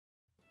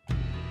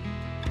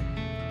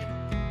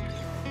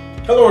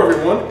Hello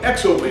everyone,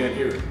 Exoman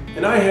here,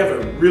 and I have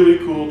a really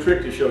cool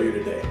trick to show you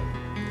today.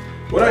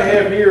 What I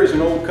have here is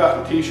an old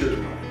cotton t-shirt of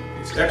mine.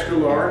 It's extra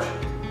large,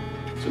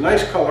 it's a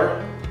nice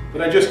color,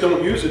 but I just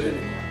don't use it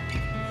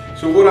anymore.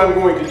 So what I'm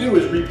going to do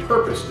is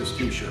repurpose this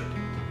t-shirt.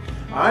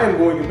 I am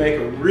going to make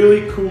a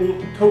really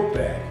cool tote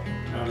bag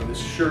out of this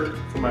shirt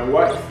for my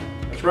wife.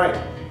 That's right,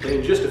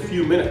 in just a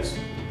few minutes.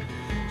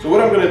 So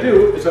what I'm going to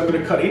do is I'm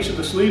going to cut each of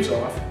the sleeves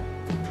off,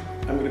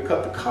 I'm going to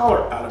cut the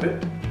collar out of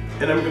it,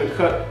 and I'm going to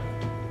cut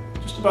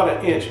just about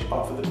an inch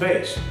off of the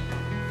base.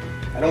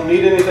 I don't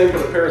need anything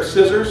but a pair of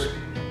scissors.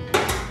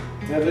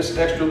 I have this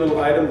extra little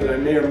item that I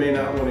may or may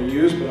not want to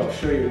use, but I'll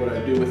show you what I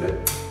do with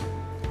it.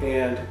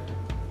 And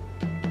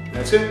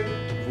that's it.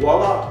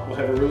 Voila, we'll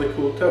have a really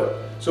cool tote.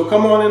 So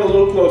come on in a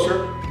little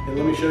closer and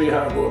let me show you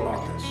how to go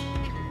about this.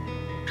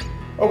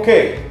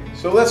 Okay,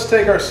 so let's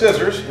take our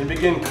scissors and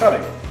begin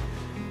cutting.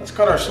 Let's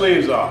cut our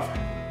sleeves off.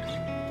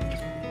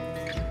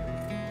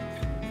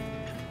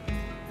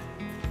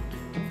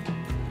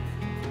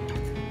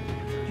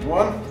 There's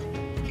one.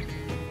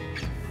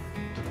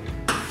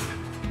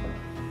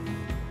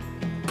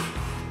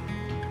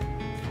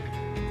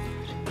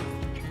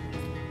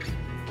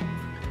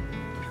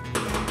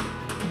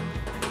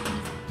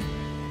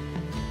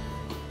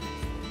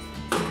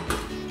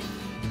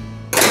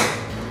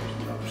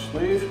 Another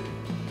sleeve.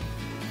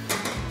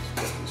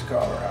 Let's get this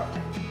collar out.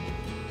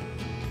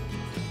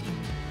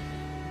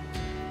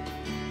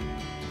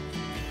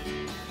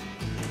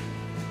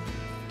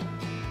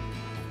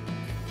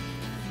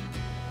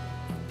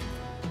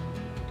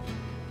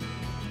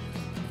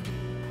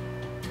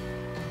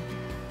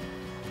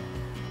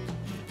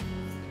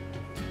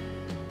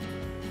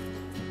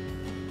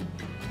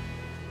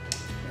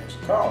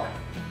 Collar.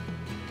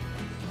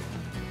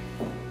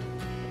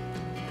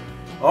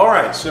 All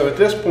right, so at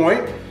this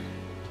point,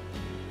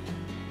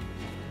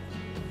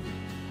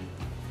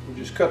 we'll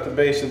just cut the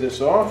base of this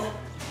off.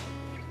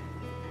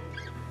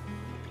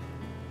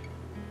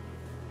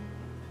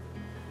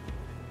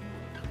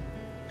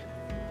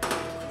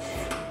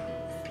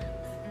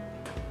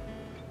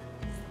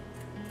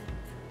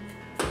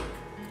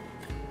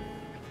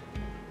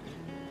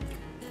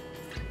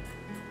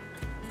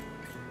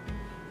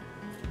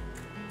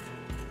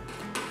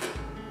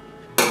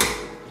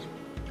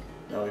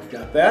 Now we've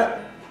got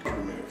that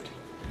removed.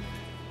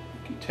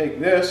 You can take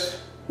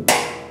this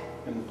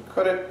and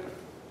cut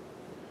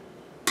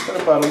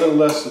about a little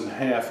less than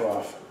half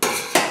off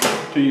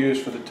to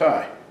use for the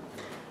tie.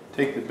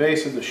 Take the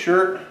base of the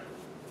shirt,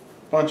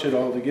 bunch it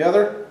all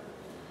together,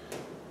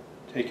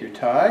 take your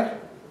tie,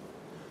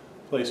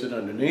 place it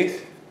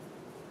underneath,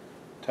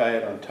 tie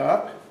it on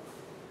top,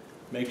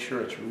 make sure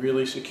it's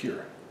really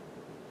secure.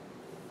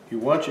 If you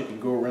want, you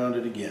can go around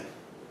it again.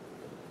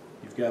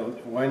 You've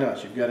got, why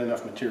not? You've got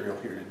enough material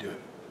here to do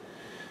it.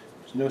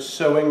 There's no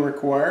sewing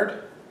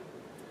required.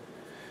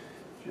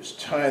 Just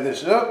tie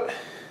this up,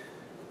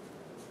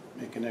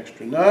 make an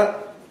extra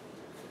knot,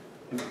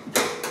 and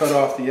cut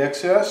off the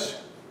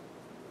excess.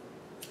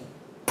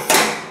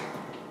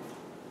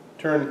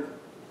 Turn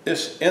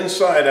this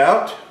inside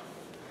out,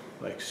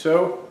 like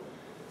so,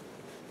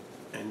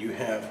 and you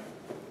have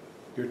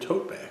your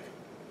tote bag.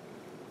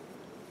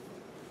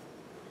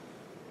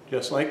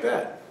 Just like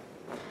that.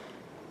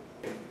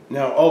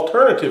 Now,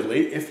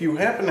 alternatively, if you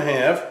happen to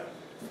have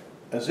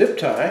a zip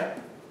tie,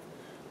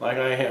 like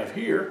I have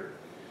here,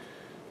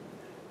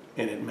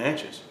 and it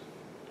matches,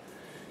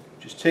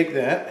 just take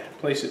that,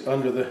 place it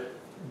under the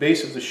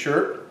base of the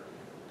shirt,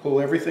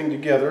 pull everything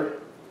together,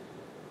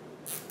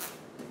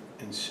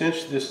 and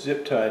cinch this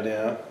zip tie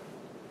down.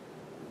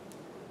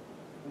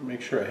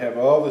 Make sure I have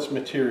all this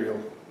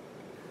material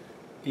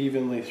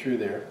evenly through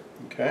there,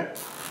 okay?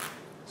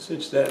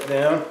 Cinch that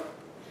down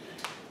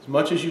as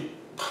much as you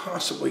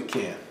possibly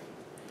can.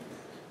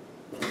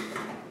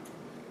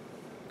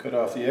 Cut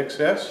off the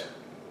excess.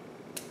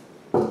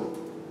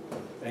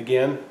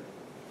 Again,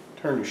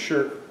 turn your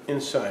shirt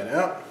inside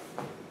out.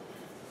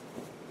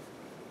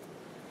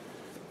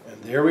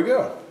 And there we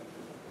go.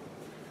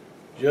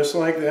 Just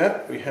like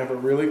that, we have a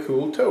really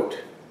cool tote.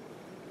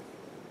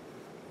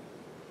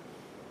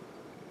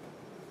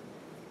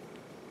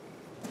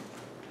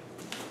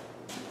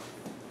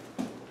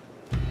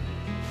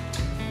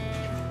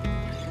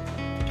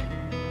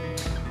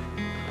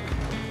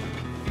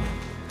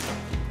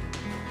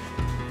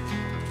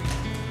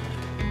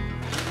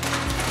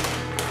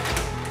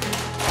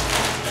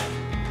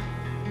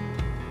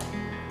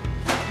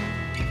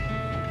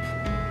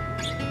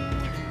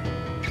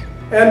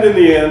 And in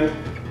the end,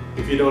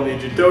 if you don't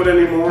need your tote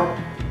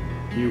anymore,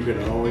 you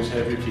can always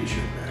have your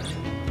t-shirt back.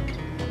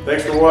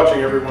 Thanks for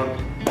watching, everyone.